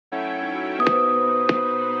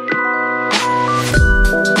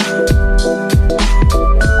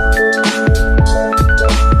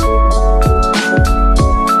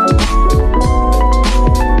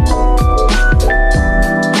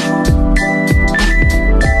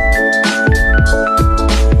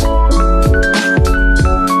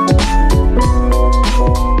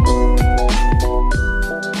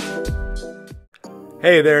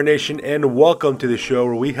Hey there, nation, and welcome to the show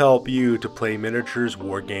where we help you to play miniatures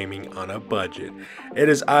wargaming on a budget. It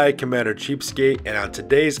is I, Commander Cheapskate, and on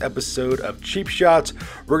today's episode of Cheap Shots,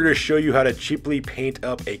 we're going to show you how to cheaply paint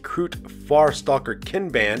up a Kroot Farstalker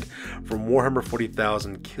Kinband from Warhammer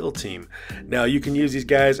 40,000 Kill Team. Now, you can use these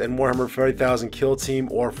guys in Warhammer 40,000 Kill Team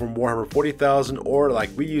or from Warhammer 40,000, or like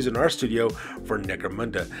we use in our studio for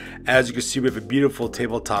Necromunda. As you can see, we have a beautiful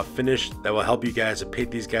tabletop finish that will help you guys to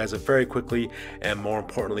paint these guys up very quickly and more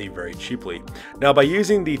importantly, very cheaply. Now, by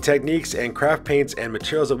using the techniques and craft paints and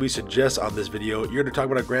materials that we suggest on this video, you're going to talk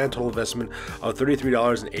about a grand total investment of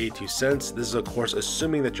 $33.82. This is, of course,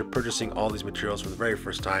 assuming that you're purchasing all these materials for the very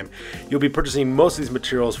first time. You'll be purchasing most of these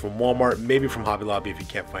materials from Walmart, maybe from Hobby Lobby if you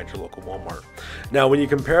can't find your local Walmart. Now, when you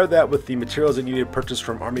compare that with the materials that you need to purchase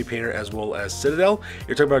from Army Painter as well as Citadel,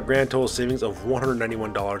 you're talking about a grand total savings of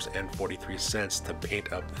 $191.43 to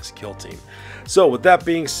paint up this kill team. So with that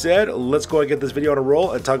being said, let's go and get this video on a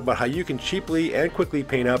roll and talk about how you can cheaply and quickly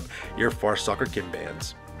paint up your Farstalker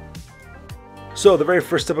Kinbands. So the very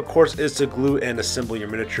first step, of course, is to glue and assemble your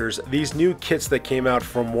miniatures. These new kits that came out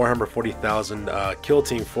from Warhammer 40,000 Kill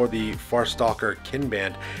Team for the Farstalker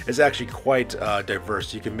Kinband is actually quite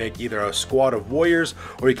diverse. You can make either a squad of warriors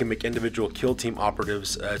or you can make individual kill team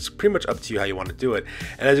operatives. It's pretty much up to you how you want to do it.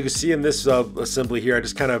 And as you can see in this assembly here, I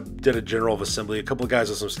just kind of did a general assembly. A couple of guys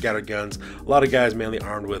with some scattered guns, a lot of guys mainly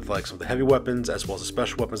armed with like some of the heavy weapons as well as the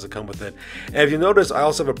special weapons that come with it. And if you notice, I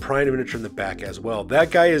also have a primed miniature in the back as well.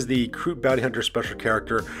 That guy is the Kroot Bounty Hunter special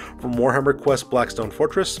character from Warhammer Quest Blackstone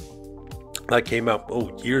Fortress. That came out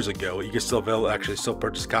years ago. You can still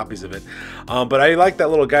purchase copies of it. But I like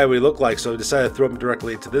that little guy what he looked like, so I decided to throw him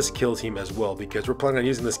directly into this kill team as well, because we're planning on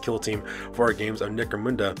using this kill team for our games of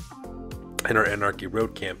Necromunda in our Anarchy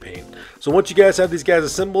Road campaign. So once you guys have these guys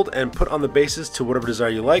assembled and put on the bases to whatever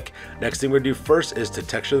design you like, next thing we're going to do first is to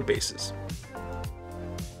texture the bases.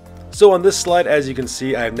 So on this slide, as you can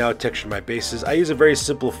see, I have now textured my bases. I use a very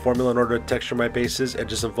simple formula in order to texture my bases. It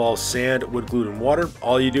just involves sand, wood glue, and water.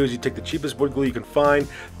 All you do is you take the cheapest wood glue you can find,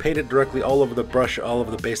 paint it directly all over the brush, all over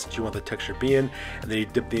the base that you want the texture to be in, and then you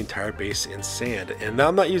dip the entire base in sand. And now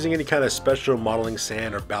I'm not using any kind of special modeling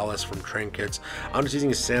sand or ballast from train kits. I'm just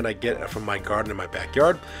using sand I get from my garden in my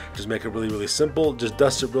backyard. Just make it really, really simple. Just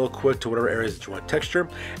dust it real quick to whatever areas that you want to texture.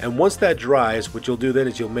 And once that dries, what you'll do then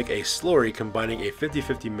is you'll make a slurry combining a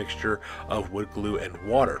 50-50 mixture of wood glue and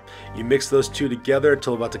water. You mix those two together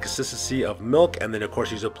until about the consistency of milk, and then of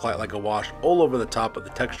course you just apply it like a wash all over the top of the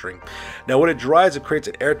texturing. Now when it dries, it creates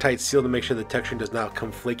an airtight seal to make sure the texturing does not come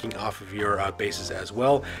flaking off of your bases as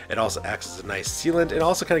well. It also acts as a nice sealant and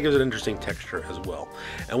also kind of gives it an interesting texture as well.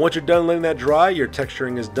 And once you're done letting that dry, your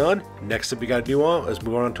texturing is done. Next step you got to do is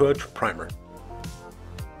move on to a primer.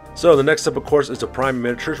 So the next step, of course, is to prime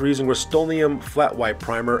miniatures. We're using Rust-Oleum flat white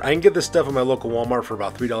primer. I can get this stuff in my local Walmart for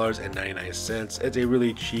about $3.99. It's a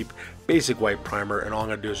really cheap, basic white primer, and all I'm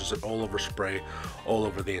going to do is just an all-over spray all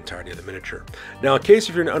over the entirety of the miniature. Now, in case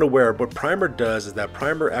if you're unaware, what primer does is that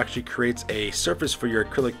primer actually creates a surface for your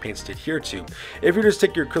acrylic paints to adhere to. If you just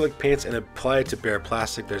take your acrylic paints and apply it to bare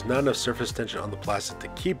plastic, there's not enough surface tension on the plastic to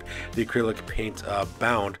keep the acrylic paint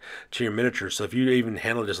bound to your miniature. So if you even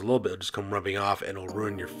handle it just a little bit, it'll just come rubbing off and it'll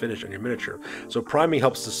ruin your finish on your miniature. So priming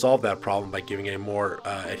helps to solve that problem by giving a more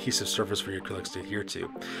adhesive surface for your acrylics to adhere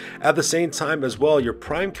to. At the same time as well, your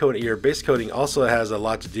prime coating, your base coating also has a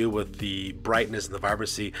lot to do with the brightness and the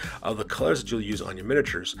vibrancy of the colors that you'll use on your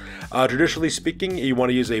miniatures. Traditionally speaking, you want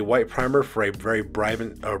to use a white primer for a very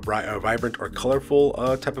vibrant or colorful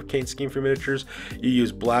type of paint scheme for miniatures. You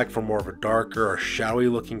use black for more of a darker or shadowy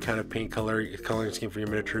looking kind of paint coloring scheme for your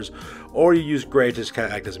miniatures, or you use gray to just kind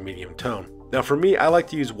of act as a medium tone. Now for me, I like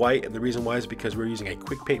to use white, and the reason why is because we're using a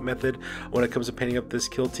quick paint method when it comes to painting up this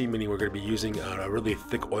kill team, meaning we're going to be using a really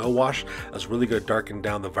thick oil wash that's really going to darken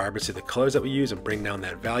down the vibrancy of the colors that we use and bring down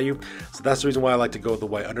that value. So that's the reason why I like to go with the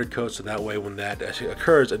white undercoat, so that way when that actually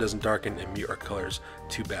occurs, it doesn't darken and mute our colors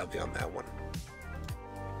too badly on that one.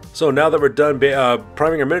 So now that we're done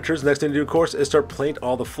priming our miniatures, the next thing to do, of course, is start paint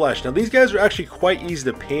all the flesh. Now these guys are actually quite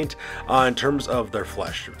easy to paint in terms of their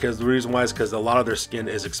flesh, because the reason why is because a lot of their skin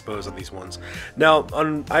is exposed on these ones. Now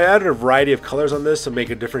I added a variety of colors on this to make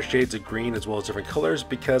it different shades of green as well as different colors,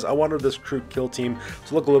 because I wanted this Kroot kill team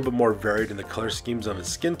to look a little bit more varied in the color schemes of its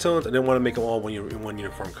skin tones. I didn't want to make them all in one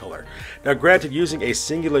uniform color. Now granted, using a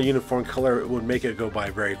singular uniform color would make it go by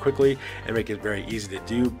very quickly and make it very easy to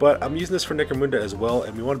do, but I'm using this for Necromunda as well,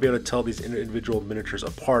 and we want to to be able to tell these individual miniatures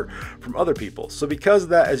apart from other people. So because of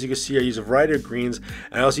that, as you can see, I use a variety of greens,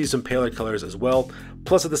 and I also use some paler colors as well.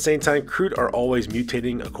 Plus, at the same time, Kroot are always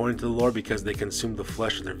mutating according to the lore because they consume the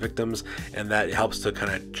flesh of their victims, and that helps to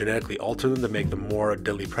kind of genetically alter them to make them more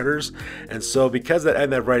deadly predators. And so because that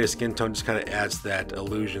and that variety of skin tone just kind of adds that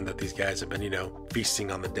illusion that these guys have been, you know, feasting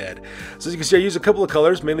on the dead. So as you can see, I use a couple of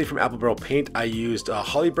colors, mainly from Apple Barrel Paint. I used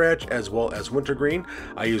Holly Branch as well as Wintergreen.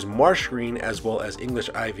 I used Marsh Green as well as English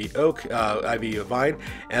Ivy Oak, Ivy Vine,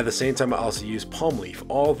 and at the same time I also used Palm Leaf.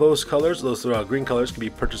 All those colors, those green colors, can be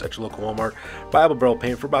purchased at your local Walmart by Apple Barrel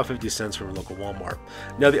Paint for about 50 cents from a local Walmart.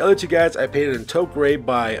 Now the other two guys I painted in Taupe Gray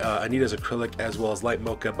by Anita's Acrylic as well as Light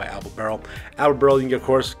Mocha by Apple Barrel. Apple Barrel, you can get, of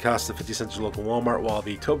course, costs 50 cents at your local Walmart, while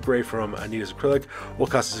the Taupe Gray from Anita's Acrylic will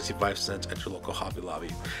cost 65 cents at your local Hobby Lobby.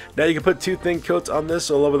 Now you can put two thin coats on this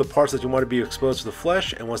all over the parts that you want to be exposed to the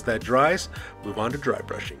flesh, and once that dries, move on to dry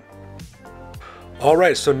brushing.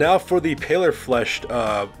 Alright, so now for the paler fleshed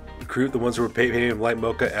Kroot, the ones that were painted in Light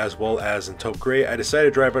Mocha as well as in Taupe Gray, I decided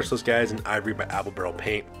to dry brush those guys in Ivory by Apple Barrel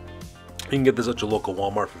Paint. You can get this at your local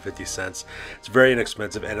Walmart for 50 cents. It's very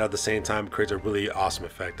inexpensive, and at the same time creates a really awesome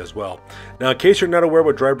effect as well. Now, in case you're not aware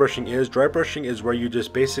what dry brushing is where you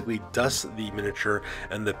just basically dust the miniature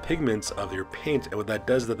and the pigments of your paint, and what that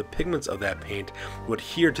does is that the pigments of that paint would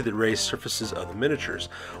adhere to the raised surfaces of the miniatures.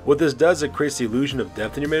 What this does, it creates the illusion of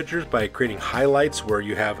depth in your miniatures by creating highlights where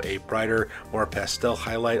you have a brighter, more pastel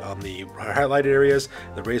highlight on the highlighted areas,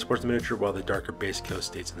 the raised portion of the miniature, while the darker base coat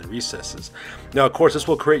stays in the recesses. Now, of course, this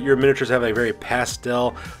will create your miniatures have a very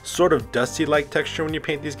pastel, sort of dusty like texture when you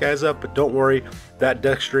paint these guys up, but don't worry, that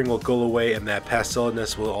texturing will go away and that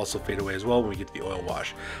pastellness will also fade away as well when we get to the oil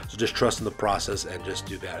wash. So just trust in the process and just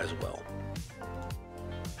do that as well.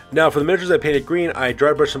 Now for the miniatures I painted green, I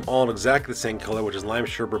dry brushed them all in exactly the same color, which is Lime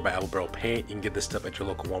Sherbet by Apple Barrel Paint. You can get this stuff at your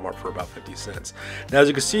local Walmart for about 50 cents. Now as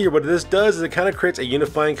you can see here, what this does is it kind of creates a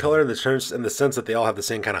unifying color in the sense that they all have the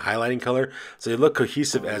same kind of highlighting color, so they look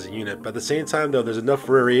cohesive as a unit. But at the same time though, there's enough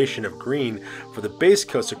variation of green for the base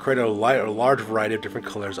coats to create a large variety of different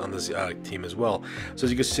colors on this team as well. So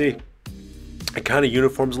as you can see, it kind of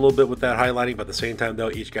uniforms a little bit with that highlighting, but at the same time though,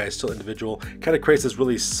 each guy is still individual. Kind of creates this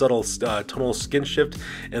really subtle tonal skin shift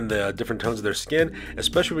in the different tones of their skin,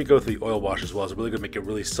 especially when we go through the oil wash as well. It's really going to make it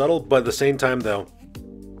really subtle, but at the same time though,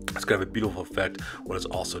 it's going to have a beautiful effect when it's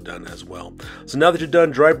also done as well. So now that you're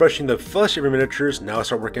done dry brushing the flesh of your miniatures, now I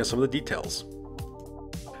start working on some of the details.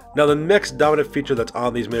 Now the next dominant feature that's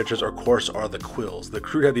on these miniatures, of course, are the quills. The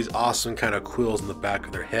Kroot have these awesome kind of quills in the back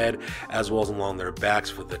of their head, as well as along their backs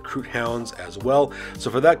for the Kroot hounds as well.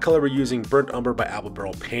 So for that color, we're using Burnt Umber by Apple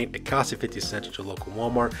Barrel Paint. It costs you 50 cents at your local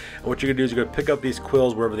Walmart. And what you're gonna do is you're gonna pick up these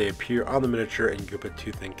quills wherever they appear on the miniature, and you can put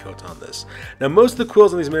two thin coats on this. Now most of the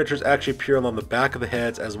quills on these miniatures actually appear along the back of the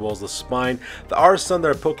heads as well as the spine. There are some that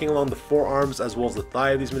are poking along the forearms as well as the thigh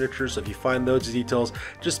of these miniatures. So if you find those details,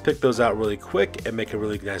 just pick those out really quick and make a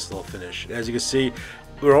really nice little finish. As you can see,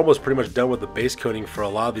 we're almost pretty much done with the base coating for a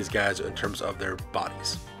lot of these guys in terms of their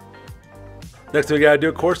bodies. Next thing we gotta do,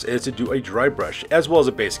 of course, is to do a dry brush as well as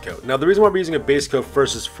a base coat. Now the reason why we're using a base coat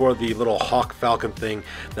first is for the little hawk falcon thing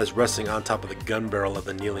that's resting on top of the gun barrel of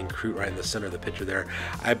the kneeling Kroot right in the center of the picture there.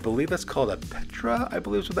 I believe that's called a Petra, I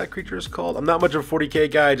believe is what that creature is called. I'm not much of a 40k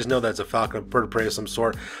guy, I just know that's a falcon, a bird of prey of some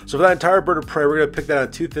sort. So for that entire bird of prey, we're gonna pick that on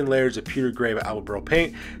two thin layers of pewter gray by Apple Barrel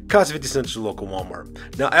Paint. Costs 50 cents at your local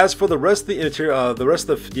Walmart. Now as for the rest of the interior, the rest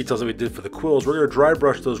of the details that we did for the quills, we're gonna dry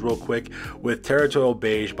brush those real quick with Territorial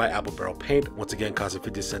Beige by Apple Barrel Paint. Once again, costs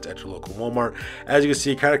 50 cents at your local Walmart. As you can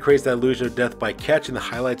see, it kind of creates that illusion of death by catching the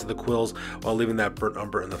highlights of the quills while leaving that burnt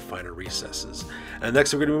umber in the finer recesses. And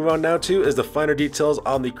next we're going to move on now to is the finer details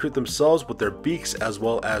on the Kroot themselves with their beaks as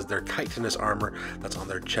well as their chitinous armor that's on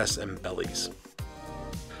their chests and bellies.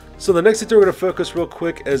 So the next thing we're going to focus real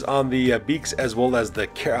quick is on the beaks as well as the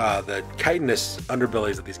chitinous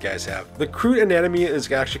underbellies that these guys have. The Kroot anatomy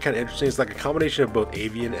is actually kind of interesting. It's like a combination of both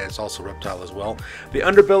avian and it's also reptile as well. The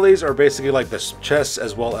underbellies are basically like the chests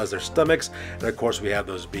as well as their stomachs, and of course we have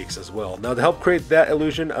those beaks as well. Now to help create that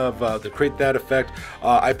illusion of to create that effect,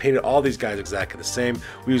 I painted all these guys exactly the same.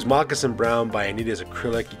 We use Moccasin Brown by Anita's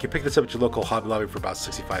Acrylic. You can pick this up at your local Hobby Lobby for about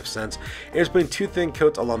 65 cents. And just putting two thin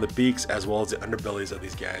coats along the beaks as well as the underbellies of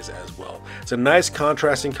these guys as well. It's a nice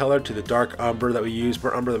contrasting color to the dark umber that we use,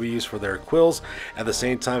 burnt umber that we use for their quills. At the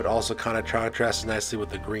same time, it also kind of contrasts nicely with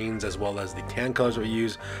the greens as well as the tan colors that we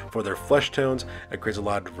use for their flesh tones. It creates a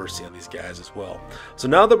lot of diversity on these guys as well. So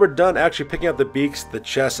now that we're done actually picking up the beaks, the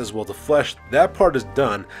chest, as well as the flesh, that part is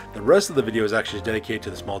done. The rest of the video is actually dedicated to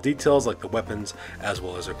the small details like the weapons as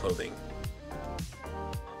well as their clothing.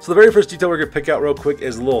 So the very first detail we're going to pick out real quick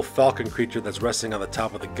is a little falcon creature that's resting on the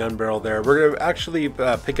top of the gun barrel there. We're going to actually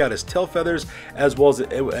pick out his tail feathers as well as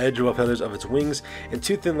the edge feathers of its wings and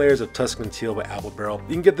 2 thin layers of Tuscan teal by Apple Barrel.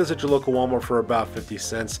 You can get this at your local Walmart for about 50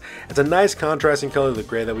 cents. It's a nice contrasting color to the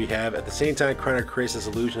gray that we have. At the same time, kind of creates this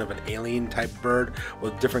illusion of an alien type bird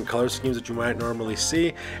with different color schemes that you might normally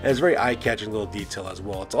see. And it's a very eye-catching little detail as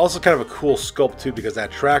well. It's also kind of a cool sculpt too, because that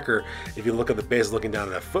tracker, if you look at the base looking down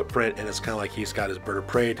at a footprint, and it's kind of like he's got his bird of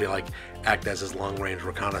prey to like act as his long-range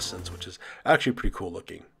reconnaissance, which is actually pretty cool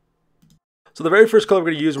looking. So the very first color we're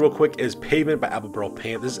going to use real quick is Pavement by Apple Barrel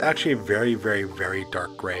Paint. This is actually a very, very, very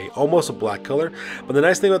dark gray, almost a black color. But the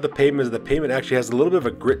nice thing about the pavement is the pavement actually has a little bit of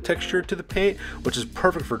a grit texture to the paint, which is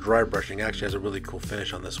perfect for dry brushing. It actually has a really cool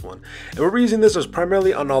finish on this one. And we're using this as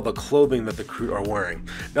primarily on all the clothing that the Kroot are wearing.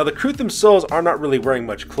 Now the Kroot themselves are not really wearing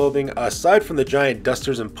much clothing. Aside from the giant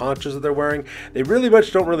dusters and ponchos that they're wearing, they really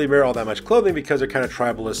don't wear all that much clothing because they're kind of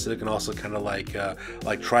tribalistic and also kind of like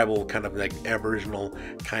tribal, kind of like aboriginal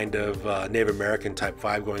kind of Native American type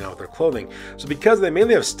vibe going on with their clothing. So because they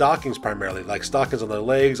mainly have stockings primarily, like stockings on their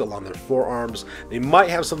legs, along their forearms, they might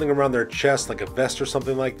have something around their chest like a vest or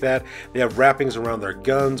something like that. They have wrappings around their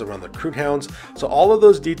guns, around their Kroot hounds. So all of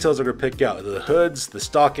those details are going to pick out the hoods, the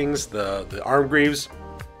stockings, the arm greaves.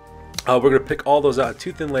 We're going to pick all those out in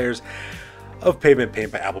 2 thin layers of Pavement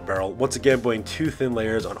Paint by Apple Barrel. Once again, putting 2 thin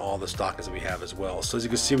layers on all the stockings that we have as well. So as you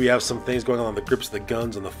can see, we have some things going on the grips of the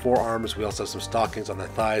guns and the forearms. We also have some stockings on their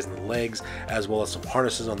thighs and the legs, as well as some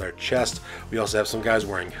harnesses on their chest. We also have some guys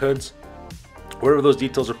wearing hoods. Wherever those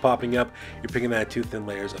details are popping up, you're picking that 2 thin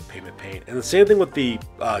layers of Pavement Paint. And the same thing with the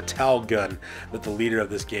Tau gun that the leader of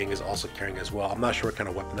this gang is also carrying as well. I'm not sure what kind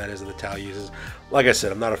of weapon that is that the Tau uses. Like I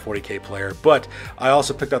said, I'm not a 40k player, but I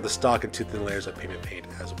also picked out the stock and 2 thin layers of Pavement Paint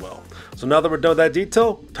as well. So now that we're done with that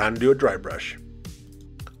detail, time to do a dry brush.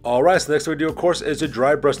 Alright, so the next thing we do, of course, is to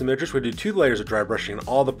dry brush the miniatures. We do 2 layers of dry brushing on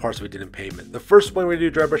all the parts we did in pavement. The first one we do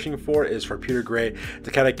dry brushing for is for pewter gray to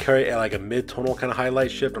kind of carry like a mid-tonal kind of highlight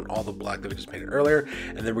shift on all the black that we just painted earlier.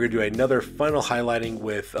 And then we're going to do another final highlighting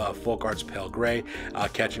with Folk Art's pale gray,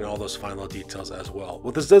 catching all those final details as well.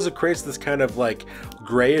 What this does, it creates this kind of like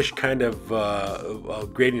grayish kind of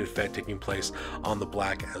gradient effect taking place on the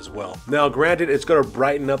black as well. Now, granted, it's going to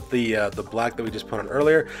brighten up the black that we just put on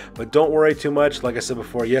earlier, but don't worry too much. Like I said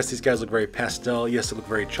before, yes, these guys look very pastel. Yes, they look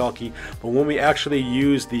very chalky. But when we actually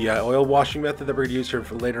use the oil washing method that we're going to use here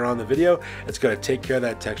for later on in the video, it's going to take care of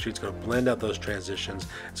that texture. It's going to blend out those transitions.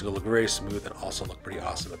 It's going to look very smooth and also look pretty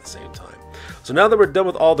awesome at the same time. So now that we're done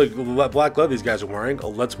with all the black glove these guys are wearing,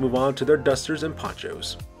 let's move on to their dusters and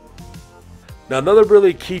ponchos. Now, another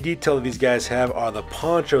really key detail that these guys have are the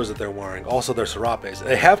ponchos that they're wearing, also their serapes.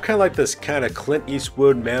 They have kind of like this kind of Clint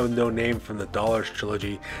Eastwood Man with No Name from the Dollars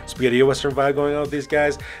trilogy spaghetti western vibe going on with these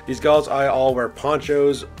guys. These guys all wear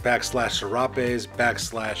ponchos, /serapes,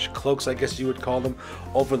 / cloaks, I guess you would call them,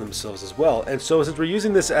 over themselves as well. And so since we're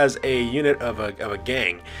using this as a unit of a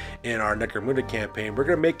gang in our Necromunda campaign, we're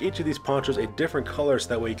going to make each of these ponchos a different color so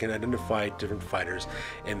that way you can identify different fighters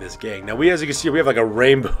in this gang. Now, as you can see, we have like a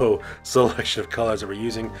rainbow selection of colors that we're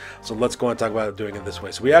using, so let's go and talk about doing it this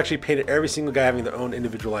way. So we actually painted every single guy having their own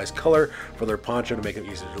individualized color for their poncho to make it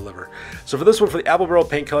easy to deliver. So for this one, for the Apple Barrel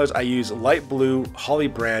paint colors, I use light blue, holly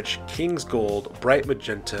branch, king's gold, bright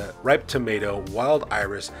magenta, ripe tomato, wild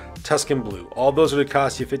iris, Tuscan blue. All those are going to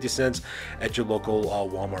cost you 50 cents at your local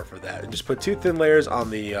Walmart for that. And just put 2 thin layers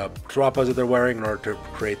on the serapes that they're wearing in order to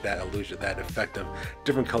create that illusion, that effect of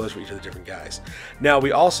different colors for each of the different guys. Now,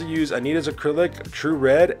 we also use Anita's acrylic, True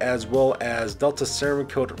Red, as well as Delta Ceramic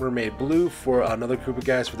Coat Mermaid Blue for another group of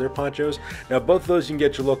guys for their ponchos. Now, both of those you can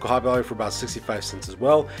get your local Hobby Lobby for about 65 cents as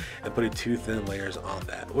well, and putting 2 thin layers on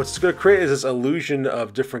that. What's going to create is this illusion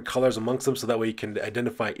of different colors amongst them, so that way you can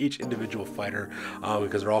identify each individual fighter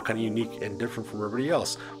because they're all kind of unique and different from everybody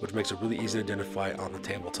else, which makes it really easy to identify on the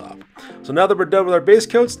tabletop. So now that we're done with our base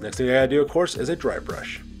coats, next thing I gotta do, of course, is a dry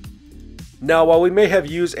brush. Now, while we may have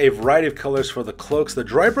used a variety of colors for the cloaks, the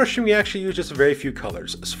dry brushing we actually use just very few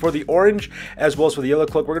colors. So for the orange as well as for the yellow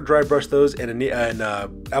cloak, we're going to dry brush those in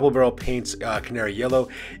Apple Barrel Paint's Canary Yellow.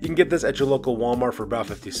 You can get this at your local Walmart for about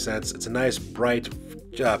 50 cents. It's a nice bright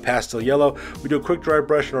pastel yellow. We do a quick dry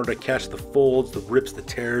brush in order to catch the folds, the rips, the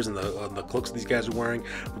tears, and the cloaks these guys are wearing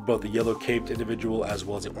for both the yellow caped individual as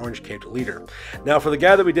well as the orange caped leader. Now, for the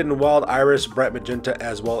guy that we did in Wild Iris, Bright Magenta,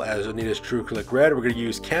 as well as Anita's True Acrylic Red, we're going to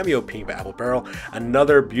use Cameo Pink by Apple Barrel,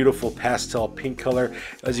 another beautiful pastel pink color.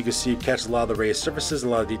 As you can see, it catches a lot of the raised surfaces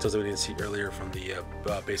and a lot of details that we didn't see earlier from the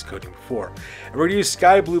base coating before. And we're going to use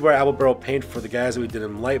Sky Blue by Apple Barrel Paint for the guys that we did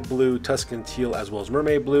in light blue, Tuscan teal, as well as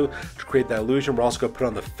mermaid blue to create that illusion. We're also going to put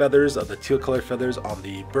on the feathers of the teal colored feathers on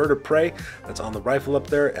the bird of prey that's on the rifle up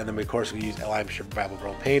there, and then we of course we use lime survival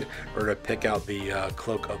roll paint in order to pick out the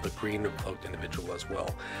cloak of the green cloaked individual as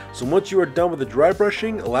well. So once you are done with the dry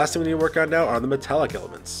brushing, the last thing we need to work on now are the metallic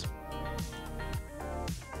elements.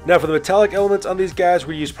 Now for the metallic elements on these guys,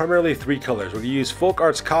 we use primarily 3 colors. We're going to use Folk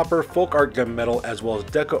Arts Copper, Folk Art Gunmetal, as well as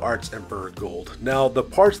Deco Arts Emperor Gold. Now the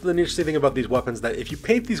parts of the interesting thing about these weapons is that if you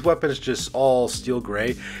paint these weapons just all steel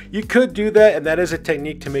gray, you could do that, and that is a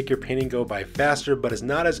technique to make your painting go by faster, but it's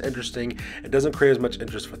not as interesting. It doesn't create as much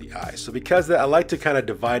interest for the eye. So because of that, I like to kind of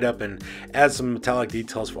divide up and add some metallic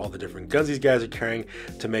details for all the different guns these guys are carrying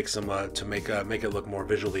to make some make it look more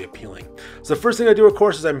visually appealing. So the first thing I do, of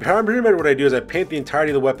course, is pretty much what I do is I paint the entirety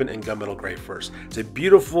of the weapon in gunmetal gray first. It's a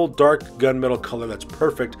beautiful dark gunmetal color that's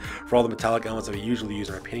perfect for all the metallic elements that we usually use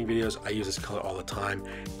in our painting videos. I use this color all the time.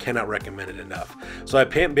 Cannot recommend it enough. So I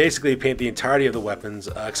basically paint the entirety of the weapons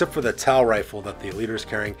except for the Tau rifle that the leader is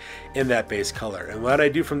carrying in that base color. And what I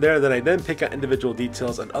do from there, then I pick out individual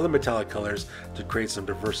details and other metallic colors to create some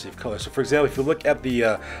diversity of color. So for example, if you look at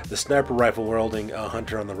the sniper rifle we're holding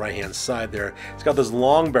Hunter on the right hand side there, it's got this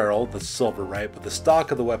long barrel that's silver, right? But the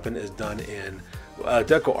stock of the weapon is done in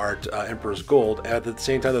Deco Art Emperor's Gold. At the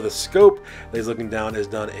same time that the scope that he's looking down is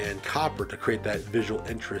done in copper to create that visual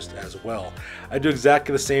interest as well. I do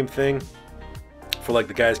exactly the same thing for like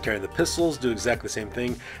the guys carrying the pistols. Do exactly the same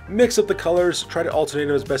thing. Mix up the colors, try to alternate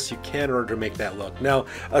them as best you can in order to make that look. Now,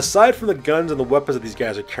 aside from the guns and the weapons that these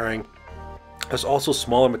guys are carrying, there's also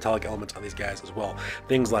smaller metallic elements on these guys as well.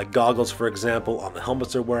 Things like goggles, for example, on the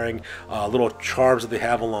helmets they're wearing, little charms that they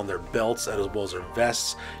have along their belts as well as their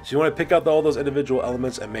vests. So you want to pick out all those individual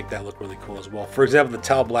elements and make that look really cool as well. For example, the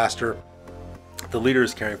Tau blaster the leader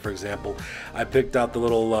is carrying, for example, I picked out the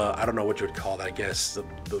little, I don't know what you would call that, I guess,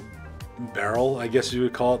 the barrel, I guess you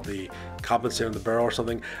would call it, the compensator in the barrel or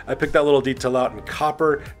something. I picked that little detail out in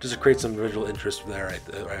copper just to create some visual interest there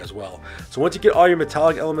right as well. So once you get all your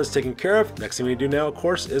metallic elements taken care of, next thing we do now, of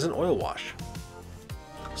course, is an oil wash.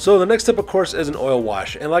 So the next step, of course, is an oil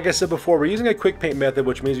wash. And like I said before, we're using a quick paint method,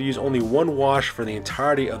 which means we use only one wash for the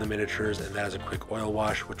entirety of the miniatures, and that is a quick oil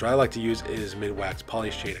wash, which I like to use is mid-wax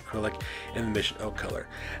polyshade acrylic in the Mission Oak color.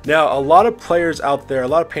 Now, a lot of players out there, a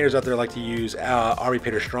lot of painters out there like to use Army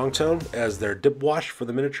Painter Strong Tone as their dip wash for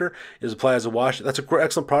the miniature. It is applied as a wash. That's an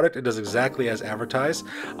excellent product. It does exactly as advertised.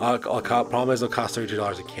 Problem is it'll cost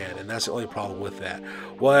 $32 a can, and that's the only problem with that.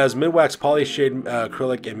 Whereas mid-wax polyshade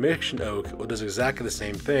acrylic in Mission Oak does exactly the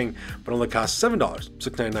same thing, but only costs $7,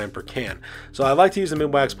 $6.99 per can. So I like to use the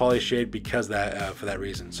mid-wax polyshade because that for that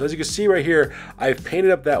reason. So as you can see right here, I've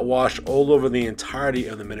painted up that wash all over the entirety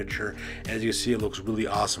of the miniature, and as you can see, it looks really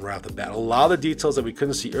awesome right off the bat. A lot of the details that we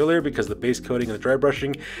couldn't see earlier because the base coating and the dry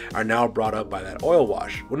brushing are now brought up by that oil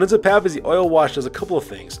wash. What ends up happening is the oil wash does a couple of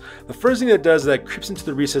things. The first thing that does is that it creeps into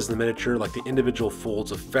the recesses of the miniature, like the individual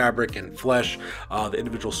folds of fabric and flesh, the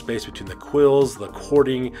individual space between the quills, the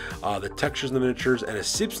cording, the textures in the miniatures, and it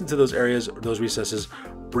seeps into those areas, those recesses,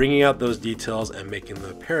 bringing out those details and making the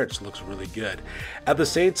appearance looks really good. At the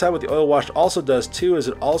same time, what the oil wash also does too is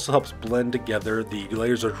it also helps blend together the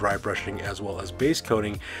layers of dry brushing as well as base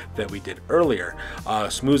coating that we did earlier.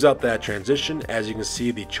 Smooths out that transition. As you can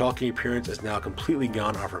see, the chalky appearance is now completely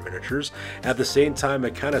gone off our miniatures. At the same time,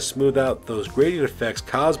 it kind of smooths out those gradient effects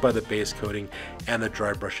caused by the base coating and the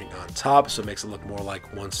dry brushing on top, so it makes it look more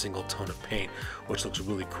like one single tone of paint, which looks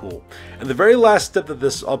really cool. And the very last step that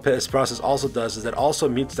this process also does is that also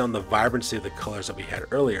meets down the vibrancy of the colors that we had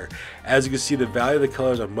earlier. As you can see, the value of the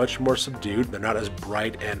colors are much more subdued. They're not as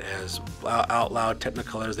bright and as out loud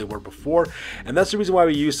technicolor as they were before, and that's the reason why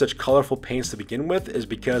we use such colorful paints to begin with, is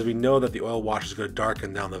because we know that the oil wash is going to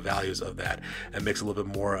darken down the values of that and makes it a little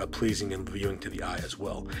bit more pleasing and viewing to the eye as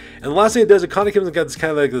well. And the last thing it does, it kind of gives this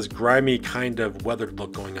kind of like this grimy kind of weathered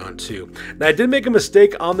look going on too. Now, I did make a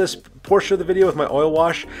mistake on this portion of the video with my oil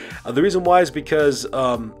wash. The reason why is because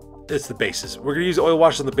it's the bases. We're going to use oil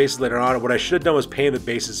wash on the bases later on. What I should have done was paint the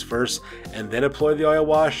bases first and then apply the oil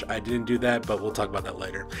wash. I didn't do that, but we'll talk about that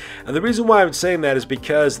later. And the reason why I'm saying that is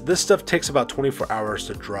because this stuff takes about 24 hours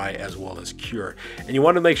to dry as well as cure. And you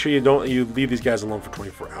want to make sure you leave these guys alone for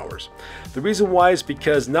 24 hours. The reason why is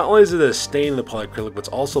because not only is it a stain in the polyacrylic, but it's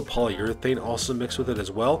also polyurethane also mixed with it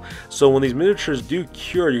as well. So when these miniatures do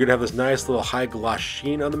cure, you're going to have this nice little high gloss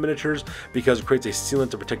sheen on the miniatures because it creates a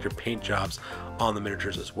sealant to protect your paint jobs on the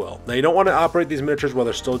miniatures as well. Now, you don't want to operate these miniatures while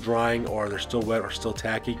they're still drying or they're still wet or still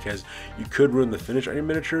tacky, because you could ruin the finish on your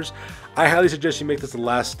miniatures. I highly suggest you make this the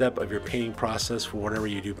last step of your painting process for whenever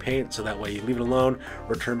you do paint, so that way you leave it alone,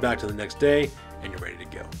 return back to the next day, and you're ready to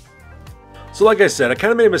go. So like I said, I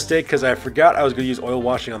kind of made a mistake because I forgot I was going to use oil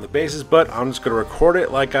washing on the bases, but I'm just going to record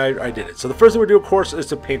it like I did it. So the first thing we do, of course, is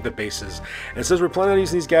to paint the bases. And since we're planning on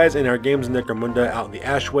using these guys in our games in Necromunda out in the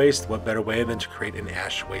Ash Waste, what better way than to create an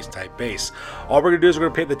Ash Waste type base? All we're going to do is we're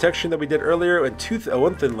going to paint the texture that we did earlier in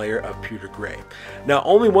one thin layer of pewter gray. Now,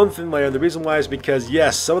 only one thin layer, and the reason why is because,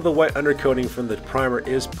 yes, some of the white undercoating from the primer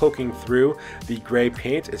is poking through the gray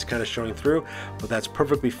paint. It's kind of showing through, but that's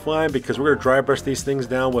perfectly fine because we're going to dry brush these things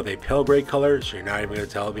down with a pale gray color. So you're not even going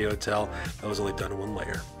to be able to tell that was only done in one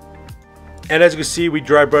layer. And as you can see, we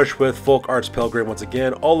dry brush with Folk Arts Pale Gray once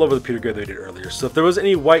again all over the pewter gray that we did earlier. So if there was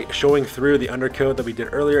any white showing through the undercoat that we did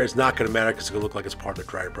earlier, it's not going to matter because it's going to look like it's part of the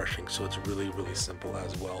dry brushing. So it's really, really simple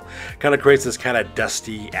as well. Kind of creates this kind of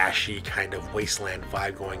dusty, ashy kind of wasteland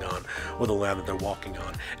vibe going on with the land that they're walking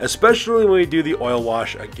on, especially when we do the oil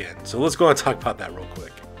wash again. So let's go and talk about that real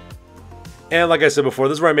quick. And like I said before,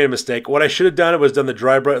 this is where I made a mistake. What I should have done was done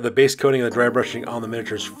the base coating and the dry brushing on the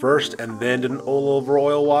miniatures first and then did an all-over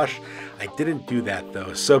oil wash. I didn't do that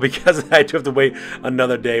though, so because of that, I do have to wait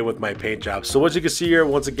another day with my paint job. So as you can see here,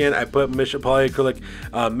 once again, I put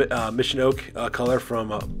polyacrylic Mission Oak color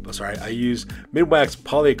from, I use Midwax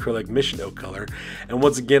polyacrylic Mission Oak color. And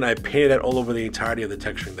once again, I painted that all over the entirety of the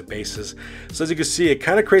texturing, the bases. So as you can see, it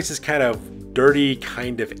kind of creates this kind of dirty,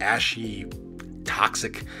 kind of ashy,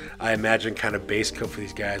 toxic, I imagine, kind of base coat for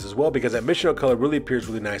these guys as well, because that Mission Oak color really appears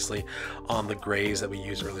really nicely on the grays that we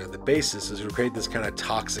used earlier in the bases. So we create this kind of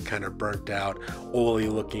toxic, kind of burnt out, oily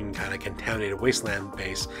looking, kind of contaminated wasteland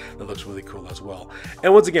base that looks really cool as well.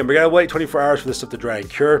 And once again, we gotta wait 24 hours for this stuff to dry and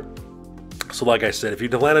cure. So like I said, if you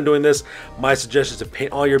plan on doing this, my suggestion is to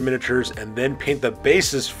paint all your miniatures and then paint the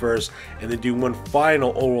bases first and then do one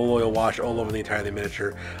final oil wash all over the entire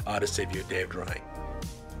miniature to save you a day of drying.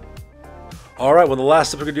 Alright, well the last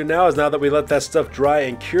step we're going to do now is, now that we let that stuff dry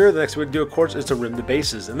and cure, the next thing we're going to do, of course, is to rim the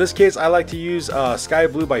bases. In this case, I like to use Sky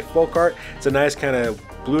Blue by Folk Art. It's a nice kind of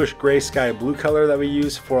bluish gray sky blue color that we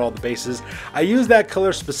use for all the bases. I use that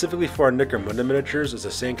color specifically for our Necromunda miniatures. It's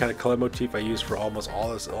the same kind of color motif I use for almost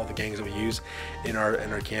all the gangs that we use in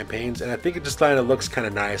our campaigns, and I think it just kind of looks kind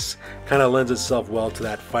of nice, kind of lends itself well to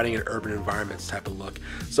that fighting in urban environments type of look.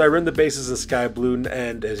 So I rim the bases in sky blue,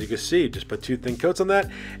 and as you can see, just put 2 thin coats on that,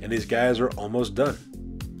 and these guys are almost done.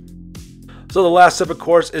 So the last step, of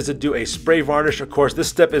course, is to do a spray varnish. Of course, this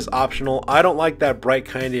step is optional. I don't like that bright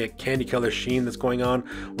kind of candy color sheen that's going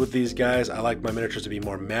on with these guys. I like my miniatures to be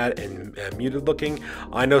more matte and muted looking.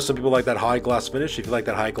 I know some people like that high gloss finish. If you like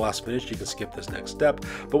that high gloss finish, you can skip this next step.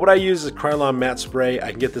 But what I use is Krylon matte spray. I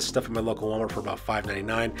can get this stuff in my local Walmart for about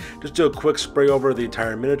 $5.99. Just do a quick spray over the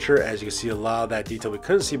entire miniature. As you can see, a lot of that detail we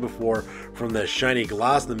couldn't see before from the shiny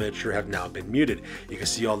gloss in the miniature have now been muted. You can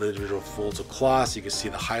see all the individual folds of cloth. You can see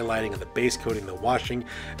the highlighting of the base coating, the washing.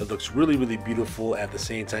 It looks really, really beautiful. At the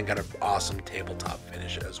same time, got an awesome tabletop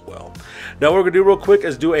finish as well. Now what we're gonna do real quick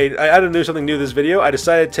is I had to do something new this video. I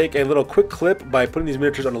decided to take a little quick clip by putting these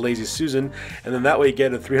miniatures on a Lazy Susan, and then that way you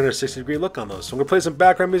get a 360-degree look on those. So I'm gonna play some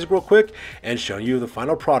background music real quick and show you the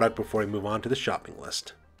final product before we move on to the shopping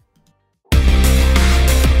list.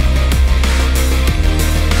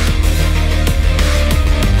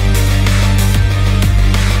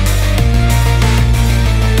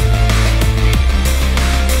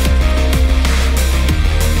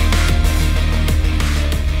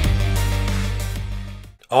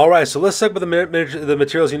 Alright, so let's talk about the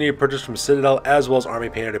materials you need to purchase from Citadel as well as Army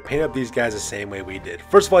Painter to paint up these guys the same way we did.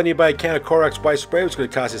 First of all, you need to buy a can of Corax White Spray, which is going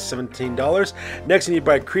to cost you $17. Next, you need to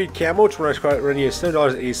buy Creed Camo, which will run you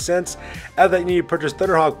 $7.80. After that, you need to purchase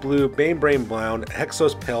Thunderhawk Blue, Banebrain Brown,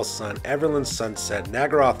 Hexos Pale Sun, Everland Sunset,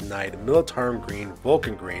 Nagaroth Night, Militarum Green,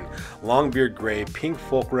 Vulcan Green, Longbeard Gray, Pink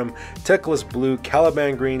Fulcrum, Teclis Blue,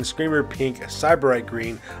 Caliban Green, Screamer Pink, Cyberite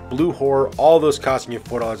Green, Blue Horror, all those costing you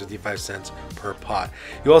 $4.55 per pot.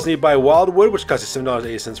 You also need to buy Wildwood, which costs you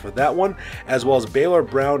 $7.80 for that one, as well as Baylor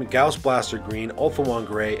Brown, Gauss Blaster Green, Ulthuan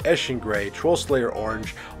Gray, Eshin Gray, Troll Slayer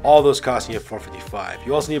Orange, all those costing you $4.55.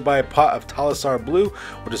 You also need to buy a pot of Talisar Blue,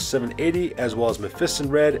 which is $7.80, as well as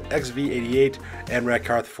Mephiston Red, XV88, and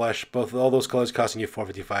Rakarth Flesh, all those colors costing you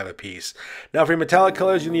 $4.55 a piece. Now for your metallic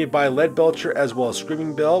colors, you need to buy Lead Belcher, as well as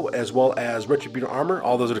Screaming Bell, as well as Retributor Armor.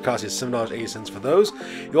 All those are going to cost you $7.80 for those.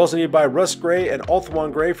 You also need to buy Rust Gray and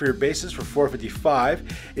Ulthuan Gray for your bases for $4.50 $4.55.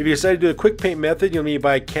 If you decide to do the quick paint method, you'll need to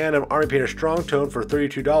buy a can of Army Painter Strong Tone for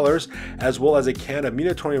 $32, as well as a can of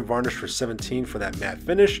Minotaurian Varnish for $17 for that matte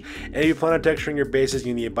finish. And if you plan on texturing your bases,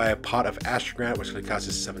 you need to buy a pot of Astrogranite, which is going to cost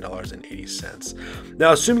you $7.80.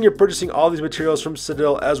 Now, assuming you're purchasing all these materials from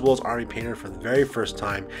Citadel as well as Army Painter for the very first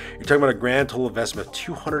time, you're talking about a grand total investment of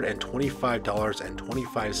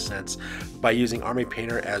 $225.25 by using Army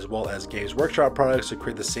Painter as well as Games Workshop products to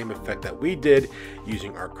create the same effect that we did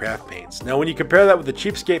using our craft paints. Now, when you compare that with the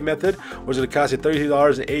Cheapskate method, which is going to cost you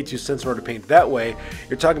 $32.82 in order to paint that way,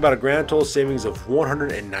 you're talking about a grand total savings of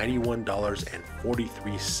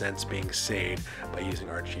 $191.43 being saved by using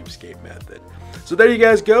our Cheapskate method. So there you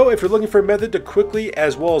guys go. If you're looking for a method to quickly,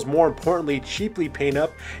 as well as more importantly, cheaply paint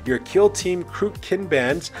up your Kill Team Kroot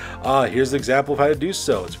Kinbands, here's an example of how to do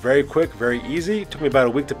so. It's very quick, very easy. It took me about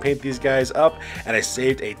a week to paint these guys up, and I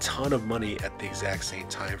saved a ton of money at the exact same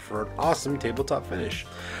time for an awesome tabletop finish.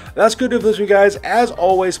 That's good news for you guys. As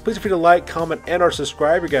always, please feel free to like, comment, and or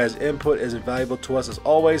subscribe. Your guys' input is invaluable to us as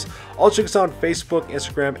always. Also check us out on Facebook,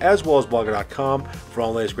 Instagram, as well as blogger.com for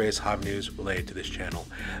all the latest greatest hobby news related to this channel.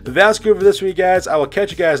 That's good for this week, guys. I will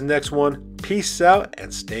catch you guys next one. Peace out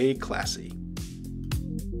and stay classy.